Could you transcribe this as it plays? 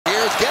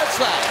gets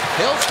that.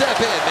 He'll step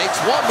in, makes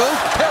one move.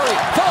 Perry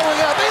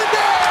following up in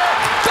there.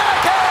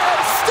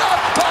 Backhand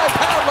stopped by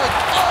Pavelec.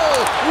 Oh,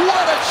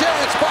 what a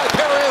chance by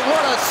Perry.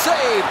 What a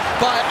save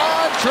by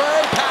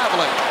Ondřej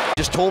Pavelec.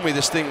 Just told me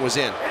this thing was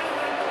in.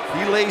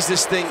 He lays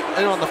this thing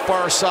in on the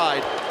far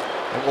side,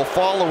 and we'll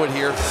follow it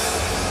here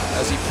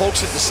as he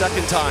pokes it the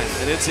second time,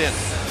 and it's in.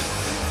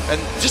 And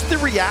just the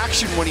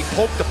reaction when he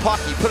poked the puck,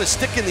 he put a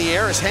stick in the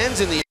air, his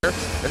hands in the air,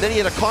 and then he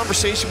had a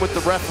conversation with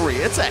the referee.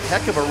 It's a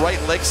heck of a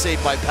right leg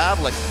save by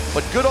Pavelec,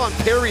 but good on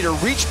Perry to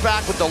reach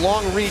back with the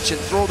long reach and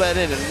throw that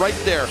in, and right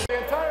there.